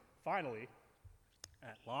Finally,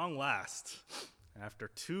 at long last, after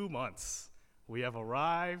 2 months, we have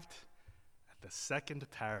arrived at the second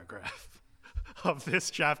paragraph of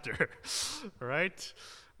this chapter, right?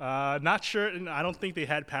 Not sure, and I don't think they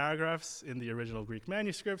had paragraphs in the original Greek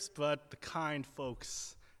manuscripts, but the kind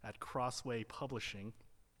folks at Crossway Publishing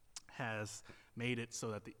has made it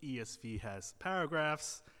so that the ESV has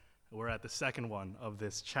paragraphs. We're at the second one of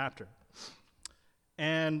this chapter.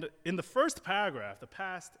 And in the first paragraph, the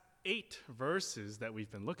past 8 verses that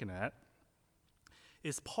we've been looking at,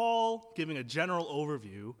 is Paul giving a general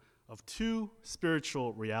overview of 2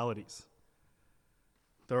 spiritual realities.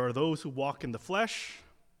 There are those who walk in the flesh,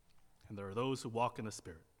 and there are those who walk in the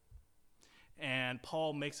Spirit. And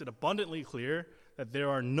Paul makes it abundantly clear that there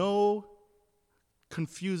are no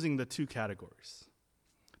confusing the 2 categories.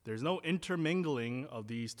 There's no intermingling of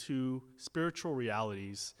these 2 spiritual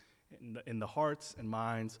realities in the hearts and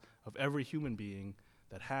minds of every human being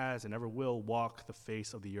that has and ever will walk the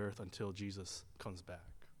face of the earth until Jesus comes back.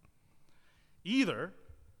 Either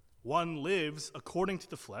one lives according to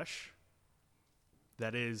the flesh,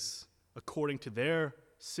 that is, according to their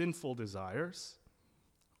sinful desires,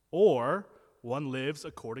 or one lives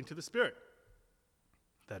according to the Spirit,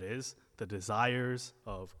 that is, the desires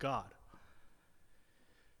of God.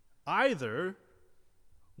 Either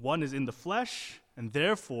one is in the flesh, and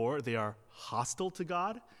therefore they are hostile to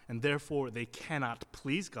God, and therefore they cannot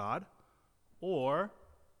please God, or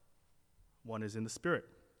one is in the Spirit,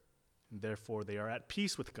 and therefore they are at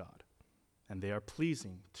peace with God, and they are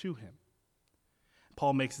pleasing to Him.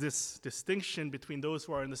 Paul makes this distinction between those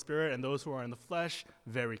who are in the Spirit and those who are in the flesh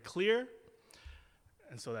very clear,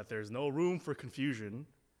 and so that there's no room for confusion.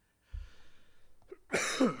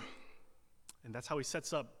 And that's how he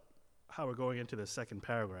sets up how we're going into the second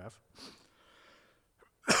paragraph.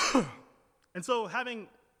 And so, having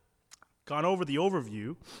gone over the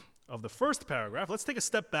overview of the first paragraph, let's take a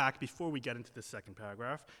step back before we get into the second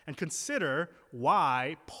paragraph and consider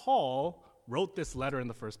why Paul wrote this letter in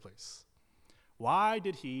the first place. Why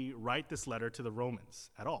did he write this letter to the Romans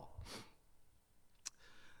at all?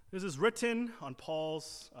 This is written on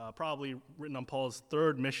probably written on Paul's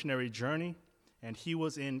 3rd missionary journey, and he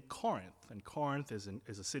was in Corinth. And Corinth is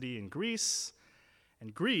a city in Greece,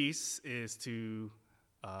 and Greece is to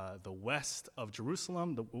the west of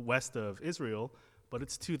Jerusalem, the west of Israel, but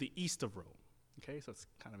it's to the east of Rome. Okay, so it's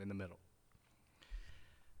kind of in the middle.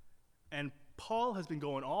 And Paul has been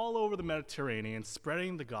going all over the Mediterranean,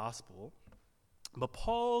 spreading the gospel, but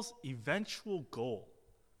Paul's eventual goal,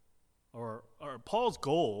 or Paul's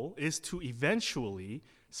goal, is to eventually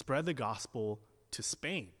spread the gospel to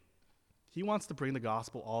Spain. He wants to bring the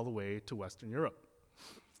gospel all the way to Western Europe.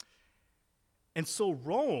 And so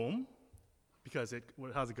Rome, because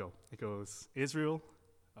how's it go? It goes Israel.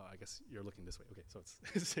 Oh, I guess you're looking this way. Okay, so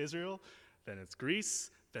it's Israel, then it's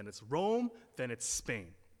Greece, then it's Rome, then it's Spain,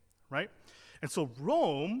 right? And so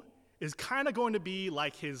Rome is kind of going to be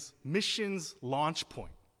like his missions launch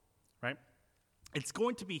point, right? It's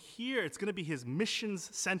going to be here. It's going to be his missions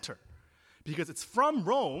center, because it's from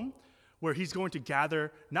Rome where he's going to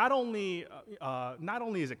gather. Not only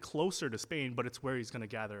is it closer to Spain, but it's where he's going to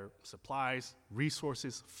gather supplies,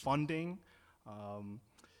 resources, funding,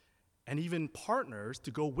 and even partners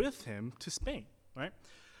to go with him to Spain, right?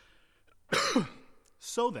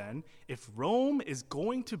 So then, if Rome is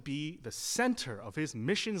going to be the center of his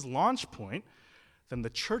missions launch point, then the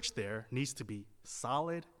church there needs to be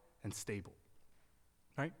solid and stable,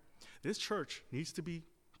 right? This church needs to be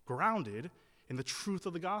grounded in the truth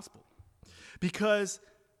of the gospel, because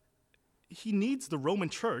he needs the Roman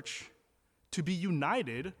church to be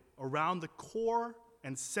united around the core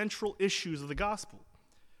and central issues of the gospel,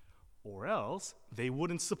 or else they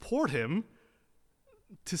wouldn't support him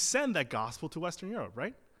to send that gospel to Western Europe,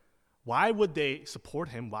 right? Why would they support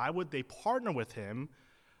him? Why would they partner with him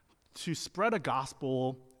to spread a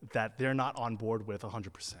gospel that they're not on board with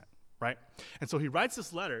 100%, right? And so he writes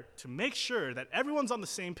this letter to make sure that everyone's on the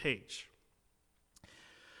same page.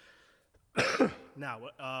 Now,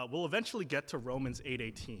 we'll eventually get to Romans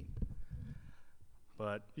 8:18,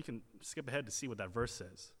 but you can skip ahead to see what that verse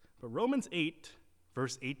says. But Romans 8,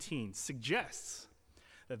 verse 18, suggests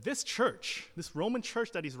that this church, this Roman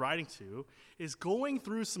church that he's writing to, is going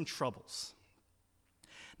through some troubles.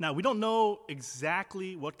 Now, we don't know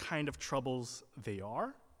exactly what kind of troubles they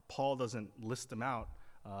are. Paul doesn't list them out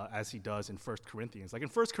as he does in 1 Corinthians. Like in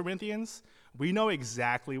 1 Corinthians, we know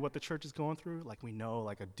exactly what the church is going through. Like we know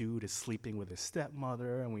like a dude is sleeping with his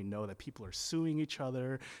stepmother, and we know that people are suing each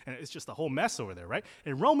other, and it's just a whole mess over there, right?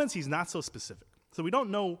 In Romans, he's not so specific. So we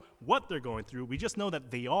don't know what they're going through. We just know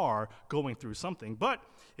that they are going through something. But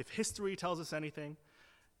if history tells us anything,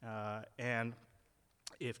 And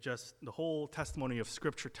if just the whole testimony of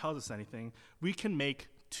Scripture tells us anything, we can make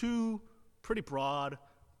two pretty broad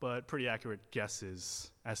but pretty accurate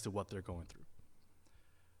guesses as to what they're going through.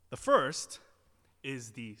 The first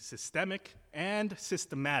is the systemic and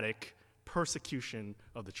systematic persecution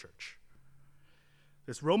of the church.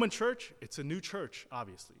 This Roman church, it's a new church,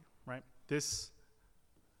 obviously, right? This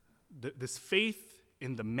faith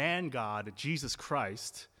in the man God, Jesus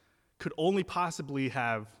Christ, could only possibly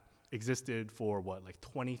have existed for,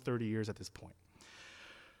 20, 30 years at this point.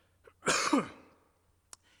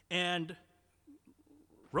 And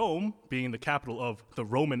Rome, being the capital of the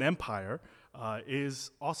Roman Empire,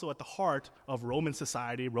 is also at the heart of Roman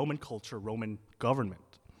society, Roman culture, Roman government.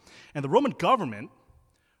 And the Roman government,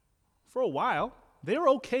 for a while, they were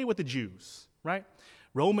okay with the Jews, right?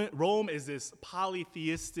 Rome is this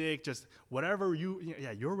polytheistic, just whatever you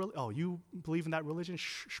believe in that religion?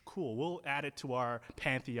 Cool, we'll add it to our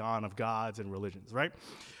pantheon of gods and religions, right?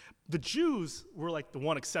 The Jews were like the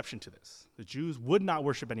one exception to this. The Jews would not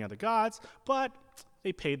worship any other gods, but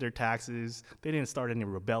they paid their taxes. They didn't start any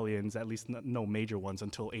rebellions, at least no major ones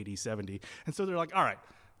until AD 70. And so they're like, all right,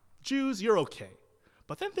 Jews, you're okay.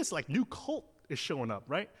 But then this new cult is showing up,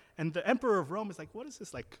 right? And the emperor of Rome is like, what is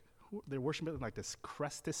this they're worshiping this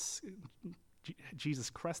Christus, Jesus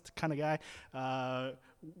Christ kind of guy.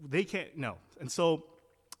 They can't, no. And so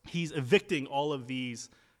he's evicting all of these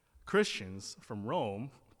Christians from Rome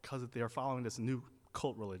because they are following this new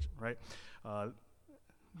cult religion, right?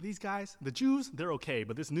 These guys, the Jews, they're okay,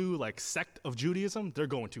 but this new sect of Judaism, they're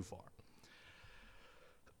going too far.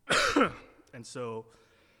 And so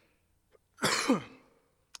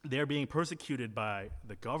they're being persecuted by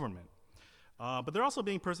the government, but they're also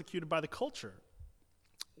being persecuted by the culture.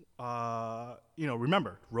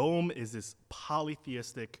 Remember, Rome is this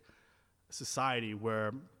polytheistic society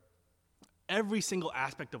where every single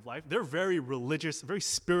aspect of life, they're very religious, very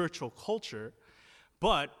spiritual culture,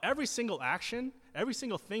 but every single action, every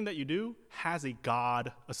single thing that you do has a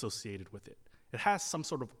god associated with it. It has some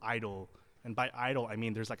sort of idol. And by idol, I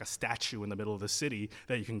mean there's a statue in the middle of the city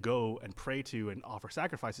that you can go and pray to and offer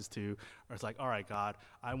sacrifices to. Or it's all right, God,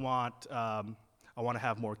 I want to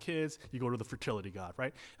have more kids. You go to the fertility god,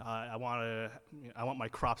 right? I want my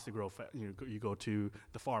crops to grow. You go to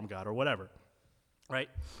the farm god or whatever, right?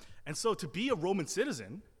 And so to be a Roman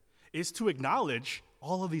citizen is to acknowledge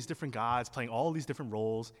all of these different gods playing all these different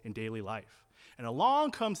roles in daily life. And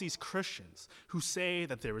along comes these Christians who say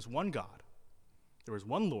that there is one God, there is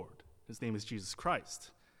one Lord. His name is Jesus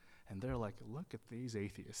Christ. And they're like, look at these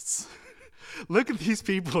atheists. Look at these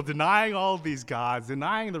people denying all of these gods,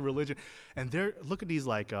 denying the religion. And look at these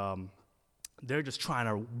they're just trying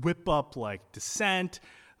to whip up dissent.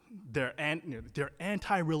 They're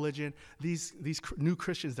anti-religion. These new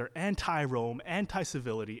Christians, they're anti-Rome,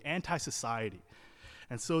 anti-civility, anti-society.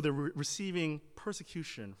 And so they're receiving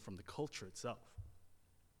persecution from the culture itself.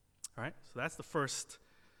 All right? So that's the first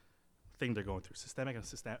thing they're going through, systemic and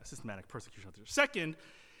systematic persecution. Second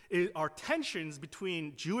are tensions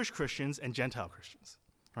between Jewish Christians and Gentile Christians,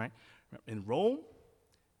 right? In Rome,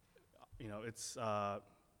 it's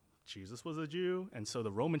Jesus was a Jew, and so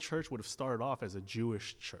the Roman church would have started off as a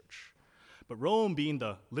Jewish church. But Rome, being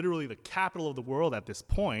literally the capital of the world at this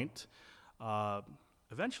point,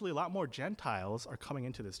 eventually a lot more Gentiles are coming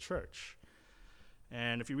into this church.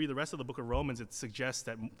 And if you read the rest of the book of Romans, it suggests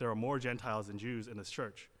that there are more Gentiles than Jews in this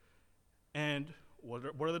church. And what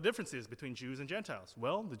are the differences between Jews and Gentiles?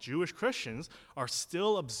 Well, the Jewish Christians are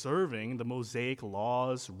still observing the Mosaic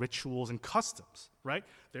laws, rituals, and customs, right?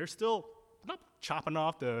 They're still chopping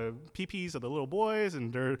off the peepees of the little boys,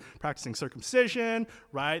 and they're practicing circumcision,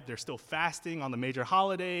 right? They're still fasting on the major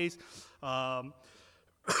holidays.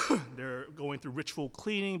 They're going through ritual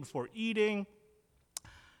cleaning before eating.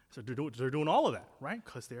 So they're doing all of that, right?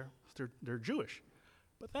 Because they're Jewish.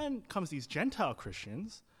 But then comes these Gentile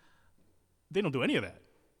Christians. They don't do any of that.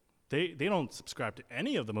 They don't subscribe to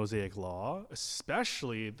any of the Mosaic law,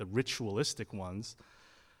 especially the ritualistic ones.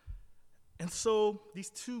 And so these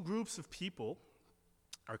two groups of people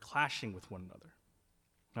are clashing with one another,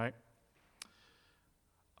 right?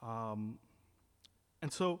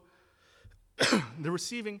 And so they're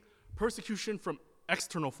receiving persecution from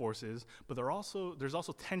external forces, but there's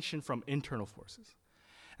also tension from internal forces.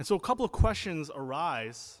 And so a couple of questions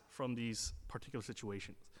arise from these particular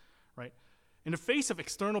situations, right? In the face of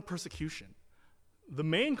external persecution, the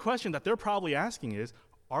main question that they're probably asking is,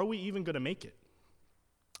 are we even going to make it?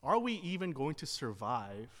 Are we even going to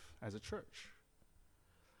survive as a church?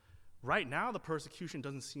 Right now, the persecution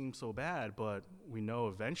doesn't seem so bad, but we know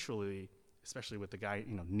eventually, especially with the guy,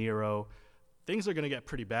 Nero, things are going to get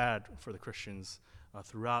pretty bad for the Christians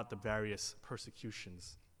throughout the various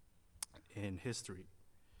persecutions in history,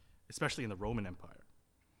 especially in the Roman Empire,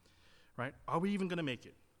 right? Are we even going to make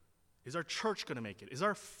it? Is our church going to make it? Is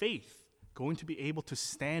our faith going to be able to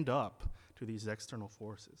stand up to these external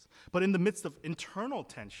forces? But in the midst of internal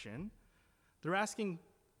tension, they're asking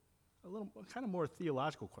a little kind of more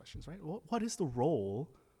theological questions, right? What is the role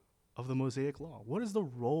of the Mosaic Law? What is the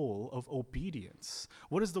role of obedience?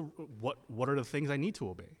 What are the things I need to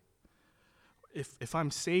obey? If I'm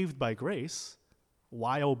saved by grace,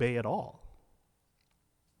 why obey at all?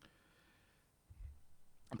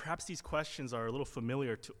 And perhaps these questions are a little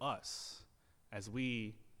familiar to us as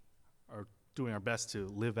we are doing our best to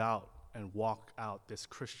live out and walk out this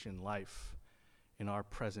Christian life in our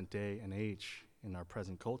present day and age, in our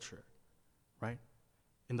present culture, right?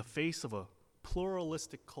 In the face of a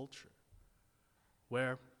pluralistic culture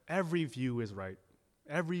where every view is right,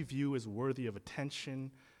 every view is worthy of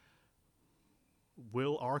attention,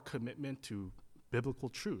 will our commitment to biblical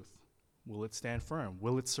truth, will it stand firm?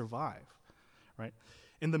 Will it survive, right?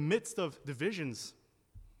 In the midst of divisions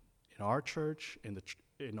in our church,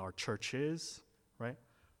 in our churches, right?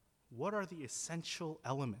 What are the essential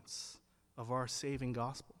elements of our saving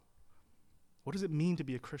gospel? What does it mean to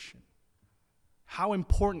be a Christian? How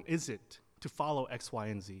important is it to follow X, Y,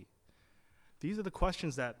 and Z? These are the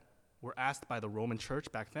questions that were asked by the Roman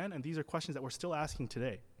church back then, and these are questions that we're still asking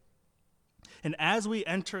today. And as we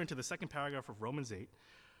enter into the second paragraph of Romans 8,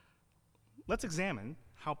 let's examine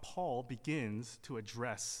how Paul begins to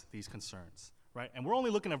address these concerns, right? And we're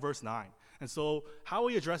only looking at verse 9. And so how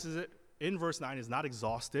he addresses it in verse 9 is not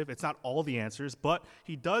exhaustive. It's not all the answers, but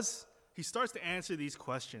he starts to answer these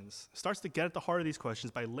questions, starts to get at the heart of these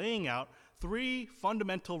questions by laying out three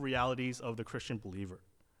fundamental realities of the Christian believer.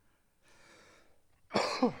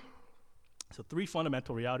 So three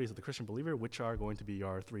fundamental realities of the Christian believer, which are going to be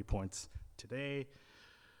our 3 points today.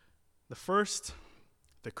 The first,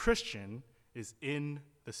 the Christian is in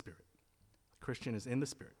the Spirit. The Christian is in the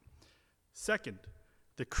Spirit. Second,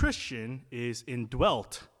 the Christian is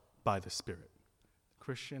indwelt by the Spirit. The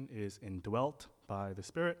Christian is indwelt by the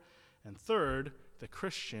Spirit. And third, the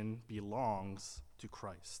Christian belongs to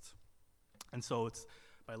Christ. And so it's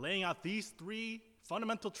by laying out these three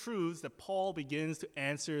fundamental truths that Paul begins to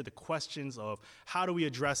answer the questions of how do we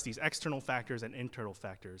address these external factors and internal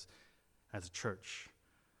factors as a church.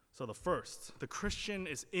 So the first, the Christian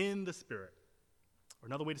is in the Spirit. Or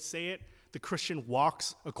another way to say it, the Christian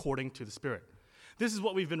walks according to the Spirit. This is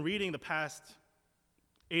what we've been reading the past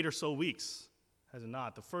 8 or so weeks, has it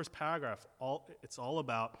not? The first paragraph, it's all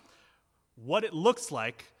about what it looks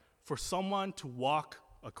like for someone to walk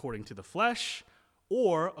according to the flesh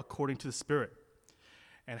or according to the Spirit.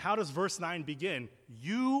 And how does verse 9 begin?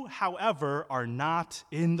 You, however, are not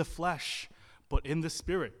in the flesh, but in the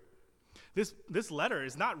Spirit. This letter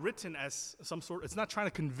is not written as it's not trying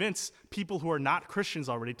to convince people who are not Christians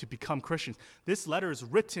already to become Christians. This letter is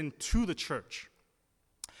written to the church.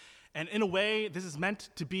 And in a way, this is meant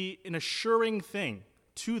to be an assuring thing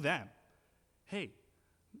to them. Hey,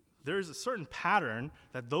 there's a certain pattern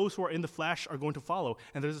that those who are in the flesh are going to follow,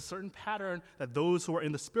 and there's a certain pattern that those who are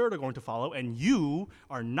in the Spirit are going to follow, and you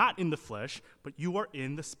are not in the flesh, but you are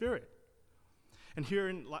in the Spirit. And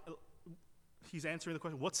here he's answering the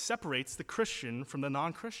question, what separates the Christian from the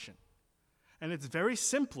non-Christian? And it's very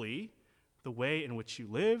simply the way in which you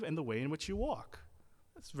live and the way in which you walk.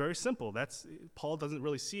 It's very simple. Paul doesn't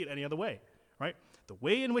really see it any other way, right? The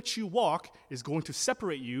way in which you walk is going to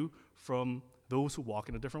separate you from those who walk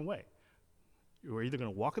in a different way. You're either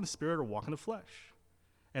going to walk in the Spirit or walk in the flesh.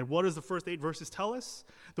 And what does the first 8 verses tell us?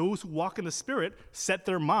 Those who walk in the Spirit set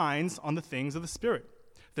their minds on the things of the Spirit.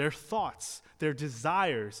 Their thoughts, their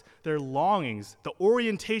desires, their longings, the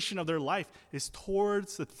orientation of their life is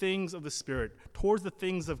towards the things of the Spirit, towards the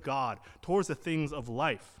things of God, towards the things of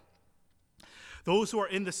life. Those who are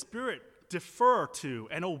in the Spirit defer to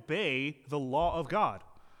and obey the law of God.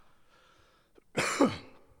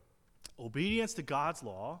 Obedience to God's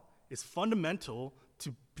law is fundamental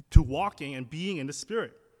to walking and being in the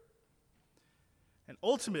Spirit. And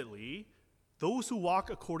ultimately, those who walk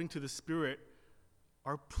according to the Spirit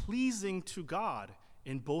are pleasing to God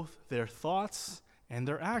in both their thoughts and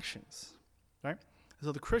their actions, right?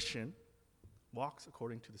 So the Christian walks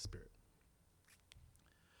according to the Spirit.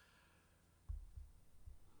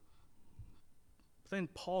 But then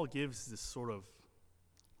Paul gives this sort of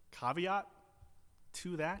caveat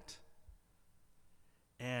to that.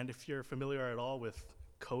 And if you're familiar at all with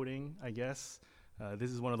coding, I guess,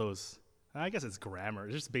 this is one of those, I guess it's grammar.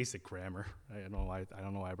 It's just basic grammar. I don't know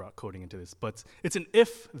why I brought coding into this, but it's an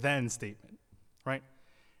if-then statement, right?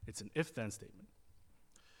 It's an if-then statement.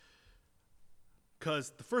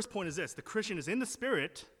 Because the first point is this: the Christian is in the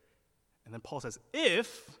Spirit, and then Paul says,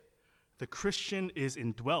 if the Christian is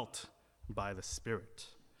indwelt by the Spirit,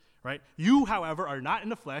 right? You, however, are not in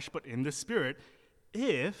the flesh, but in the Spirit,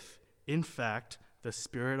 if, in fact, the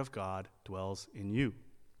Spirit of God dwells in you.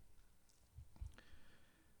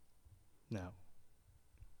 Now,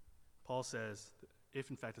 Paul says,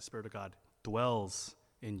 if, in fact, the Spirit of God dwells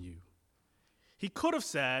in you. He could have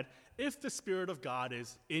said, if the Spirit of God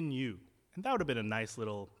is in you. And that would have been a nice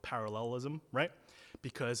little parallelism, right?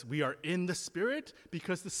 Because we are in the Spirit,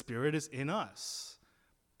 because the Spirit is in us.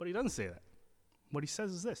 But he doesn't say that. What he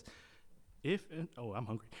says is this: I'm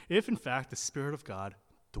hungry. If, in fact, the Spirit of God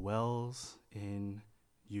dwells in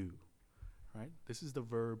you, right? This is the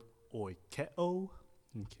verb oikeo,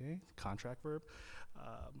 okay, contract verb,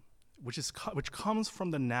 which comes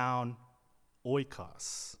from the noun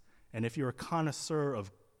oikos. And if you're a connoisseur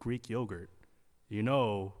of Greek yogurt, you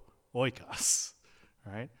know oikos,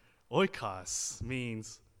 right? Oikos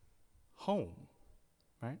means home,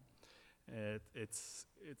 right?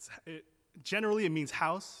 Generally it means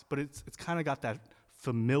house, but it's kind of got that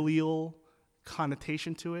familial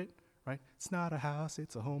connotation to it, right? It's not a house,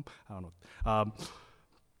 it's a home. I don't know.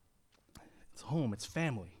 It's home, it's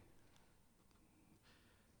family.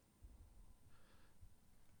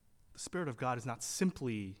 The Spirit of God is not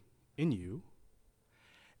simply in you,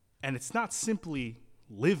 and it's not simply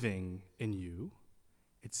living in you,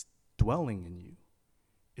 it's dwelling in you.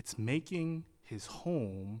 It's making his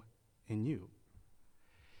home in you.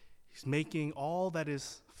 He's making all that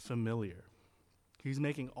is familiar. He's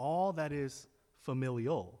making all that is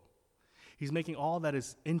familial. He's making all that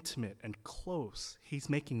is intimate and close. He's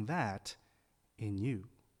making that in you.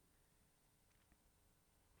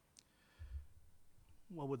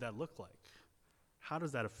 What would that look like? How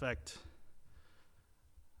does that affect?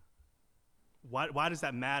 Why does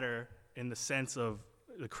that matter in the sense of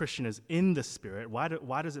the Christian is in the Spirit?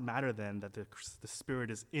 Why does it matter then that the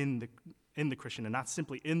Spirit is in the Christian, and not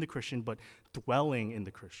simply in the Christian, but dwelling in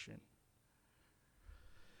the Christian?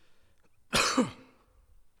 It's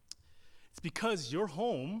because your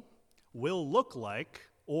home will look like,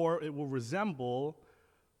 or it will resemble,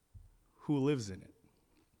 who lives in it.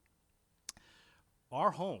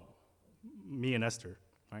 Our home, me and Esther,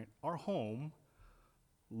 right? Our home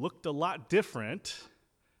looked a lot different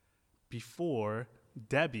before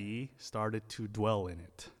Debbie started to dwell in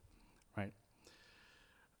it, right?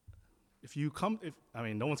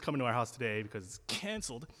 No one's coming to our house today because it's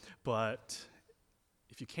canceled, but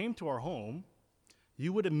if you came to our home,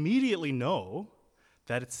 you would immediately know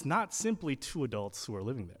that it's not simply two adults who are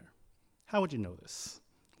living there. How would you know this?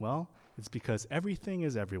 Well, it's because everything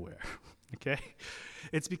is everywhere, okay?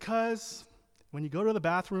 It's because when you go to the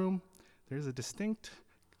bathroom, there's a distinct,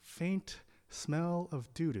 faint smell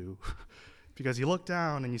of doo-doo because you look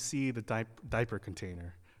down and you see the diaper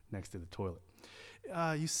container next to the toilet.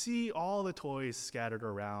 You see all the toys scattered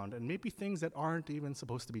around, and maybe things that aren't even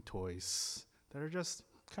supposed to be toys, that are just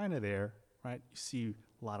kind of there, right? You see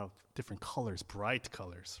a lot of different colors, bright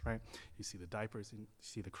colors, right? You see the diapers, and you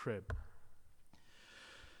see the crib.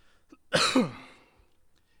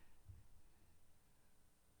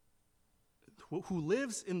 Who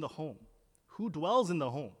lives in the home? Who dwells in the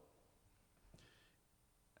home?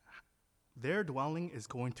 Their dwelling is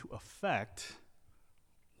going to affect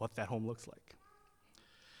what that home looks like.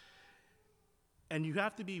 And you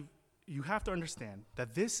have to understand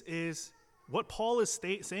that this is what Paul is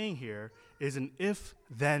saying here is an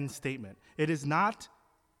if-then statement. It is not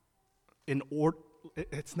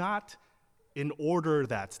it's not in order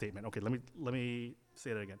that statement. Okay, let me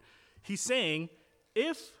say that again. He's saying,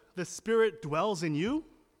 if the Spirit dwells in you,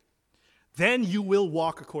 then you will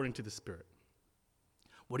walk according to the Spirit.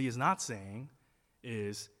 What he is not saying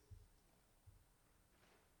is,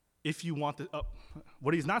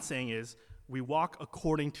 what he's not saying is, we walk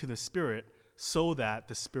according to the Spirit so that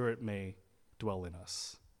the Spirit may dwell in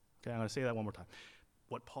us. Okay, I'm going to say that one more time.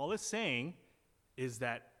 What Paul is saying is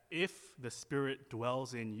that if the Spirit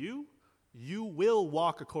dwells in you, you will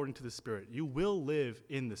walk according to the Spirit. You will live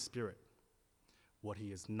in the Spirit. What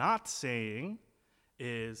he is not saying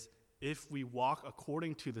is, if we walk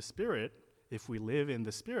according to the Spirit, if we live in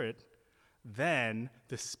the Spirit, then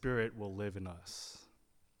the Spirit will live in us.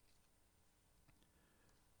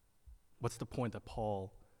 What's the point that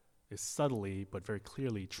Paul is subtly but very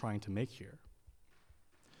clearly trying to make here?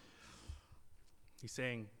 He's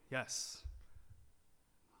saying, yes,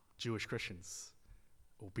 Jewish Christians,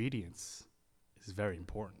 obedience is very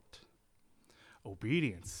important.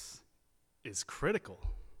 Obedience is critical.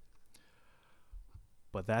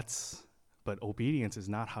 But obedience is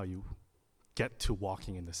not how you get to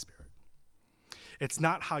walking in the Spirit. It's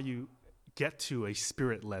not how you get to a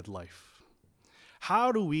Spirit-led life.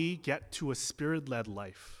 How do we get to a Spirit-led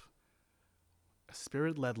life? A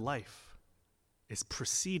Spirit-led life is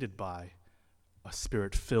preceded by a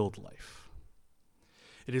Spirit-filled life.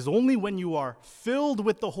 It is only when you are filled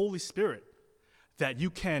with the Holy Spirit that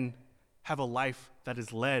you can have a life that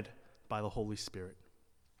is led by the Holy Spirit.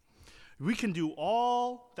 We can do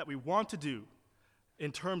all that we want to do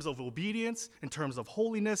in terms of obedience, in terms of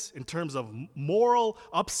holiness, in terms of moral,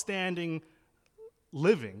 upstanding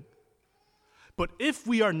living. But if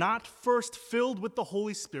we are not first filled with the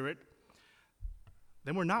Holy Spirit,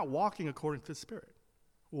 then we're not walking according to the Spirit.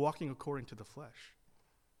 We're walking according to the flesh.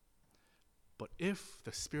 But if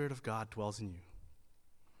the Spirit of God dwells in you,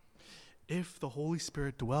 if the Holy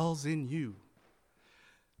Spirit dwells in you,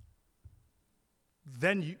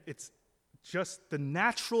 then it's just the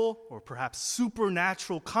natural or perhaps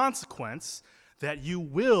supernatural consequence that you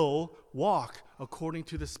will walk according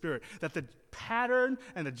to the Spirit. That the pattern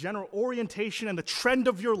and the general orientation and the trend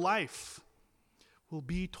of your life will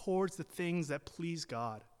be towards the things that please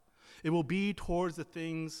God. It will be towards the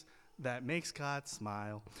things that makes God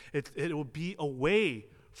smile. It will be away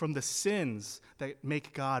from the sins that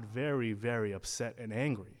make God very, very upset and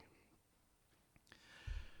angry.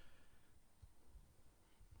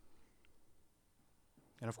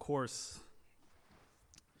 And of course,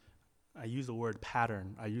 I use the word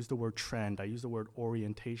pattern, I use the word trend, I use the word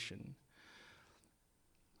orientation,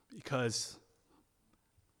 because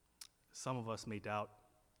some of us may doubt.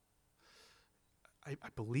 I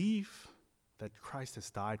believe that Christ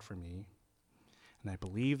has died for me, and I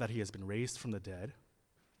believe that he has been raised from the dead,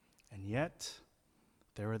 and yet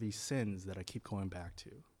there are these sins that I keep going back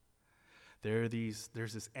to.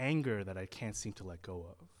 There's this anger that I can't seem to let go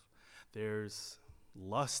of. There's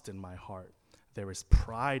lust in my heart. There is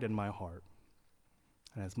pride in my heart.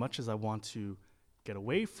 And as much as I want to get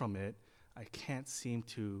away from it, I can't seem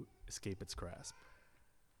to escape its grasp.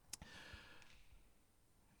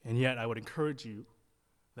 And yet I would encourage you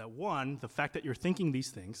that, one, the fact that you're thinking these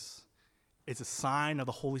things is a sign of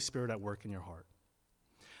the Holy Spirit at work in your heart.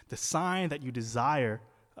 The sign that you desire,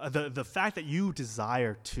 the fact that you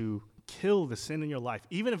desire to kill the sin in your life,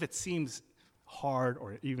 even if it seems hard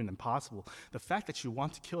or even impossible, the fact that you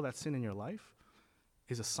want to kill that sin in your life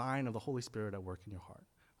is a sign of the Holy Spirit at work in your heart.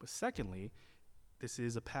 But secondly, this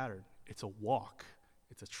is a pattern. It's a walk.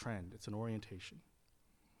 It's a trend. It's an orientation.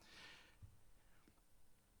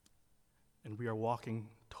 And we are walking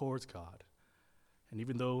towards God. And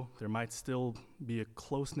even though there might still be a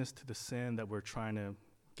closeness to the sin that we're trying to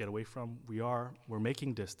get away from, we're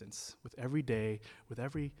making distance. With every day, with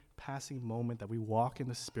every passing moment that we walk in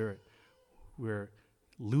the Spirit, we're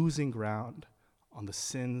losing ground on the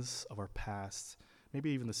sins of our past,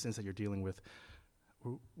 maybe even the sins that you're dealing with.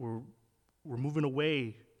 We're moving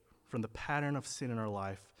away from the pattern of sin in our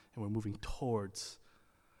life, and we're moving towards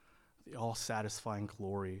the all-satisfying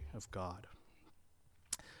glory of God.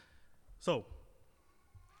 So,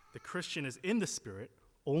 the Christian is in the Spirit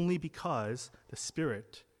only because the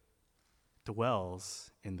Spirit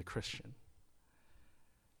dwells in the Christian.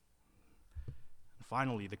 And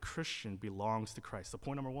finally, the Christian belongs to Christ. So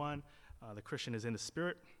point number one, the Christian is in the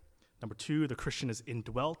Spirit. Number two, the Christian is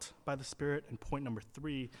indwelt by the Spirit. And point number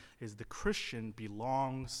three is the Christian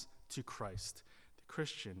belongs to Christ. The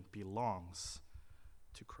Christian belongs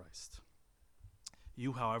to Christ.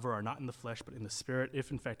 You, however, are not in the flesh, but in the Spirit,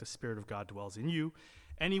 if in fact the Spirit of God dwells in you.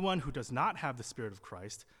 Anyone who does not have the Spirit of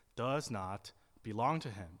Christ does not belong to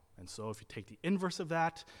him. And so if you take the inverse of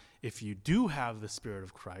that, if you do have the Spirit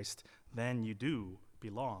of Christ, then you do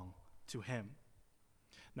belong to him.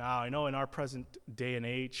 Now, I know in our present day and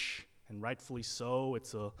age, and rightfully so,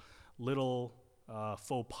 it's a little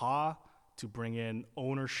faux pas to bring in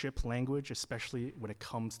ownership language, especially when it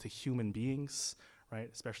comes to human beings, right?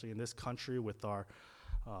 Especially in this country with our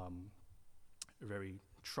very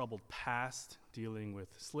troubled past dealing with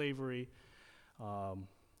slavery,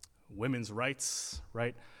 women's rights,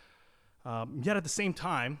 right? Yet at the same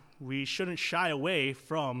time, we shouldn't shy away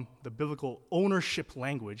from the biblical ownership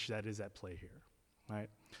language that is at play here, right?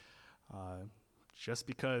 Just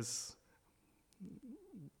because,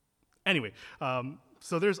 anyway,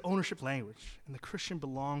 so there's ownership language, and the Christian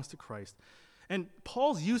belongs to Christ. And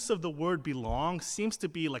Paul's use of the word belong seems to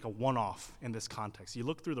be like a one-off in this context. You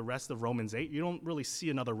look through the rest of Romans 8, you don't really see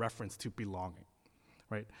another reference to belonging,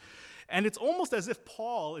 right? And it's almost as if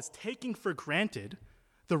Paul is taking for granted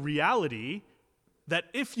the reality that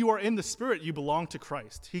if you are in the Spirit, you belong to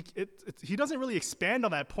Christ. He doesn't really expand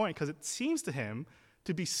on that point because it seems to him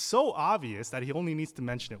to be so obvious that he only needs to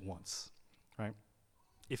mention it once, right?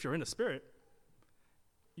 If you're in the Spirit,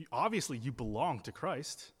 obviously you belong to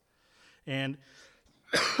Christ. And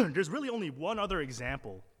there's really only one other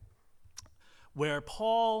example where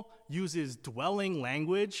Paul uses dwelling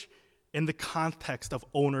language in the context of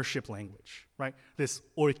ownership language, right? This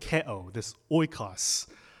oikeo, this oikos.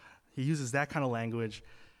 He uses that kind of language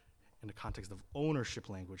in the context of ownership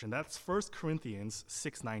language, and that's 1 Corinthians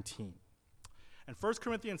 6:19. And 1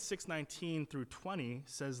 Corinthians 6:19 through 20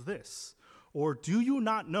 says this, "Or do you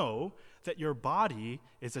not know that your body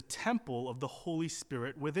is a temple of the Holy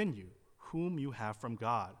Spirit within you, whom you have from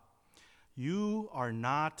God? You are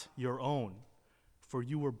not your own, for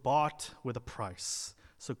you were bought with a price.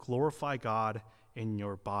 So glorify God in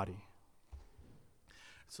your body."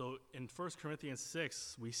 So in 1 Corinthians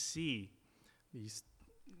 6, we see these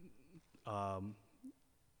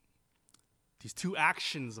two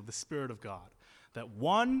actions of the Spirit of God. That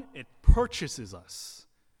one, it purchases us.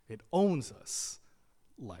 It owns us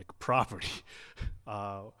like property.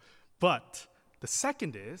 But the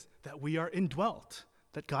second is that we are indwelt,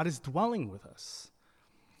 that God is dwelling with us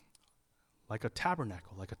like a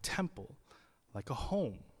tabernacle, like a temple, like a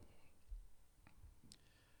home.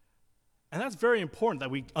 And that's very important that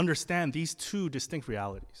we understand these two distinct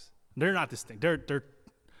realities. They're not distinct.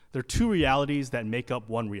 They're two realities that make up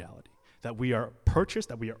one reality. That we are purchased,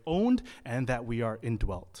 that we are owned, and that we are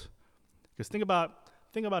indwelt. Because think about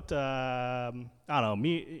I don't know,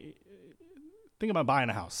 think about buying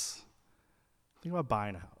a house. Think about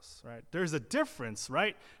buying a house, right? There's a difference,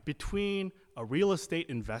 right, between a real estate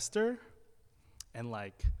investor and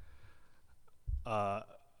like a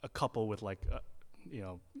couple with like,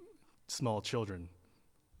 small children,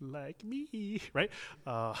 like me, right?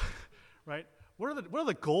 Right? What are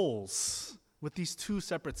the goals with these two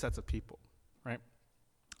separate sets of people, right?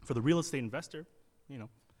 For the real estate investor,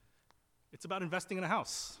 it's about investing in a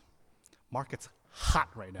house. Market's hot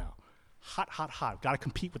right now. Hot. Got to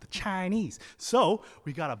compete with the Chinese. So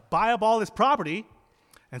we got to buy up all this property,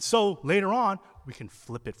 and so later on, we can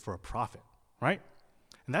flip it for a profit, right?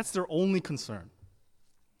 And that's their only concern.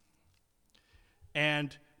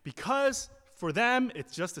 And because for them,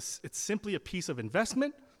 it's simply a piece of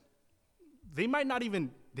investment, they might not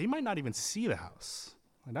even see the house.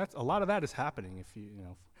 And a lot of that is happening if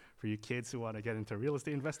for you kids who want to get into real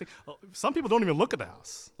estate investing. Some people don't even look at the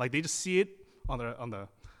house. Like they just see it on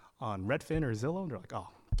Redfin or Zillow, and they're like, "Oh,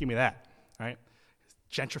 give me that." Right?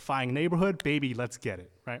 Gentrifying neighborhood, baby, let's get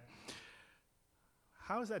it, right?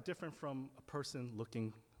 How is that different from a person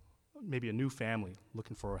looking, maybe a new family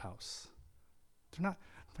looking for a house? They're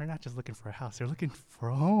not just looking for a house, they're looking for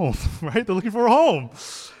a home, right? They're looking for a home.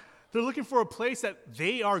 They're looking for a place that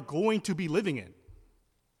they are going to be living in.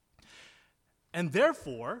 And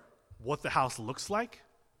therefore, what the house looks like,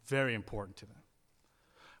 very important to them.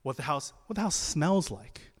 What the house smells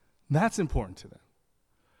like, that's important to them.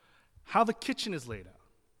 How the kitchen is laid out.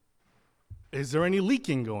 Is there any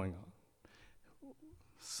leaking going on?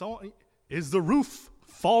 So, is the roof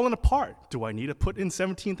falling apart? Do I need to put in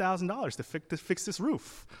 $17,000 to fix this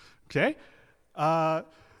roof? Okay?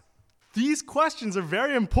 These questions are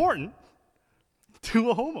very important to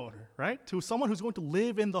a homeowner, right? To someone who's going to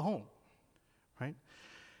live in the home, right?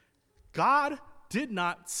 God did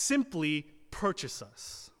not simply purchase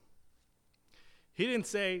us. He didn't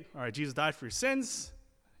say, all right, Jesus died for your sins,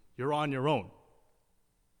 you're on your own.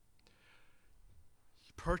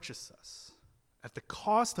 He purchased us at the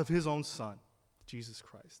cost of his own son, Jesus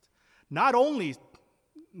Christ. Not only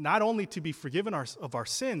to be forgiven of our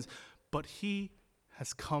sins, but he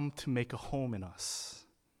has come to make a home in us.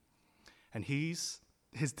 And his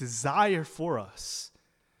desire for us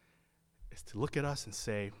is to look at us and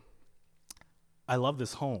say, I love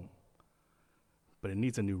this home, but it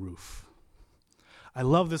needs a new roof. I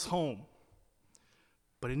love this home,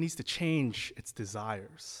 but it needs to change its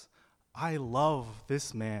desires. I love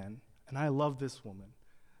this man, and I love this woman.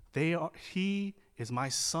 He is my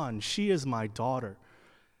son, she is my daughter.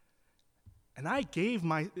 And I gave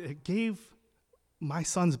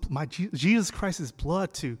Jesus Christ's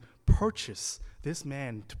blood to purchase this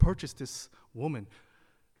man, to purchase this woman,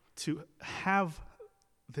 to have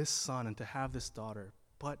this son and to have this daughter.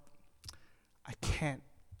 But I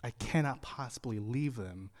cannot possibly leave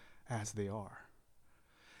them as they are.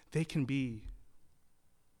 They can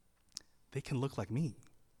look like me.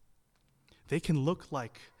 They can look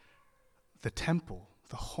like the temple,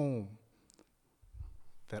 the home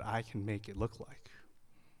that I can make it look like.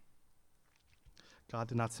 God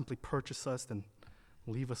did not simply purchase us and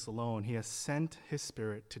leave us alone. He has sent his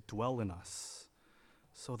Spirit to dwell in us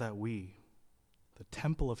so that we, the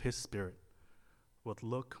temple of his Spirit, would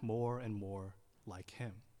look more and more like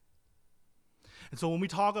him. And so when we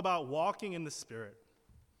talk about walking in the Spirit,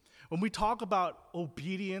 When we talk about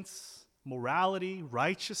obedience, morality,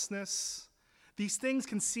 righteousness, these things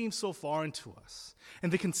can seem so foreign to us. And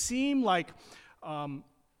they can seem like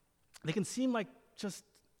just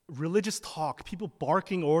religious talk, people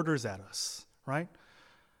barking orders at us, right?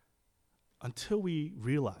 Until we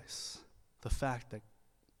realize the fact that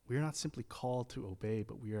we are not simply called to obey,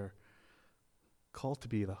 but we are called to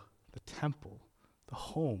be the temple, the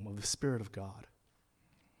home of the Spirit of God.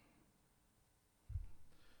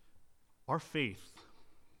 Our faith,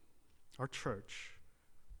 our church,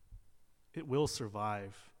 it will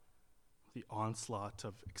survive the onslaught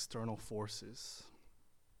of external forces,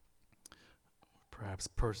 perhaps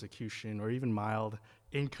persecution or even mild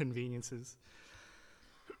inconveniences,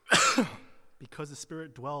 because the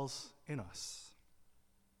Spirit dwells in us.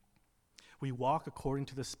 We walk according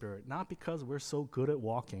to the Spirit, not because we're so good at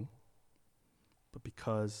walking, but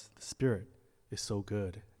because the Spirit is so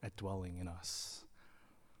good at dwelling in us.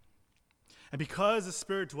 And because the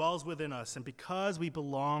Spirit dwells within us, and because we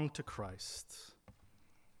belong to Christ,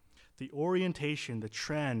 the orientation, the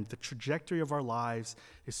trend, the trajectory of our lives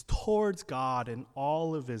is towards God in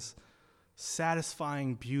all of his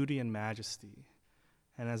satisfying beauty and majesty.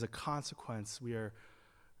 And as a consequence, we are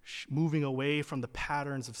moving away from the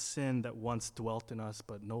patterns of sin that once dwelt in us,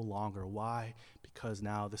 but no longer. Why? Because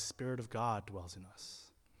now the Spirit of God dwells in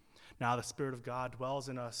us. Now the Spirit of God dwells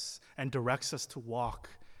in us and directs us to walk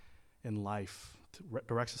in life,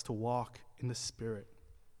 directs us to walk in the Spirit,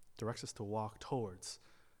 directs us to walk towards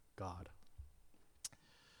God.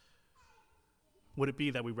 Would it be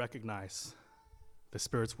that we recognize the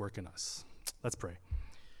Spirit's work in us? Let's pray.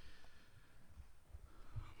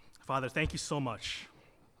 Father, thank you so much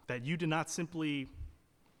that you did not simply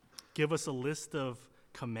give us a list of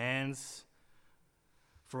commands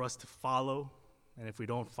for us to follow, and if we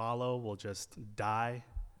don't follow, we'll just die,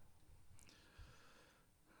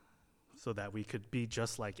 so that we could be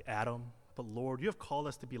just like Adam. But Lord, you have called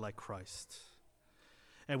us to be like Christ.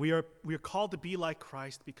 And we are called to be like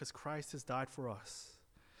Christ because Christ has died for us.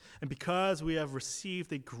 And because we have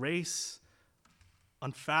received a grace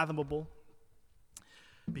unfathomable,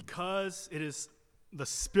 because it is the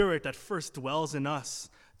Spirit that first dwells in us,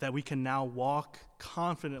 that we can now walk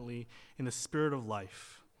confidently in the Spirit of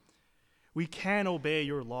life. We can obey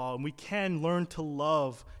your law, and we can learn to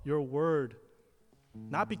love your word.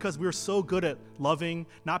 Not because we're so good at loving,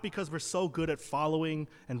 not because we're so good at following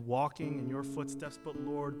and walking in your footsteps, but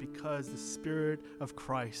Lord, because the Spirit of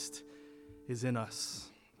Christ is in us.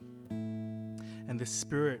 And the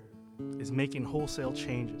Spirit is making wholesale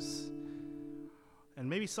changes. And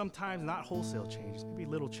maybe sometimes not wholesale changes, maybe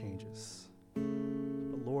little changes.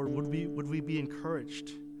 But Lord, would we be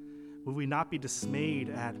encouraged? Would we not be dismayed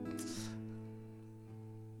at,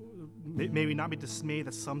 maybe not be dismayed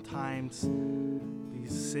that sometimes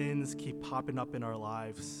these sins keep popping up in our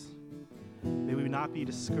lives? May we not be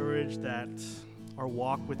discouraged that our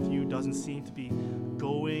walk with you doesn't seem to be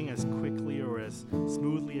going as quickly or as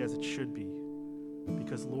smoothly as it should be.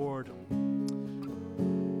 Because, Lord,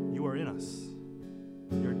 you are in us.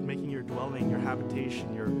 You're making your dwelling, your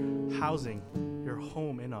habitation, your housing, your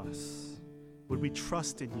home in us. Would we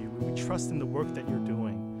trust in you? Would we trust in the work that you're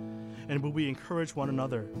doing? And would we encourage one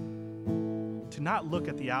another to not look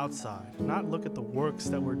at the outside, not look at the works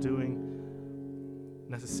that we're doing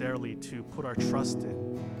necessarily to put our trust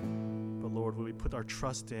in. But Lord, would we put our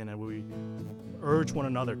trust in, and would we urge one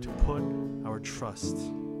another to put our trust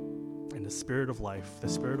in the Spirit of life, the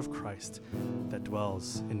Spirit of Christ that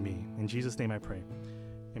dwells in me. In Jesus' name I pray.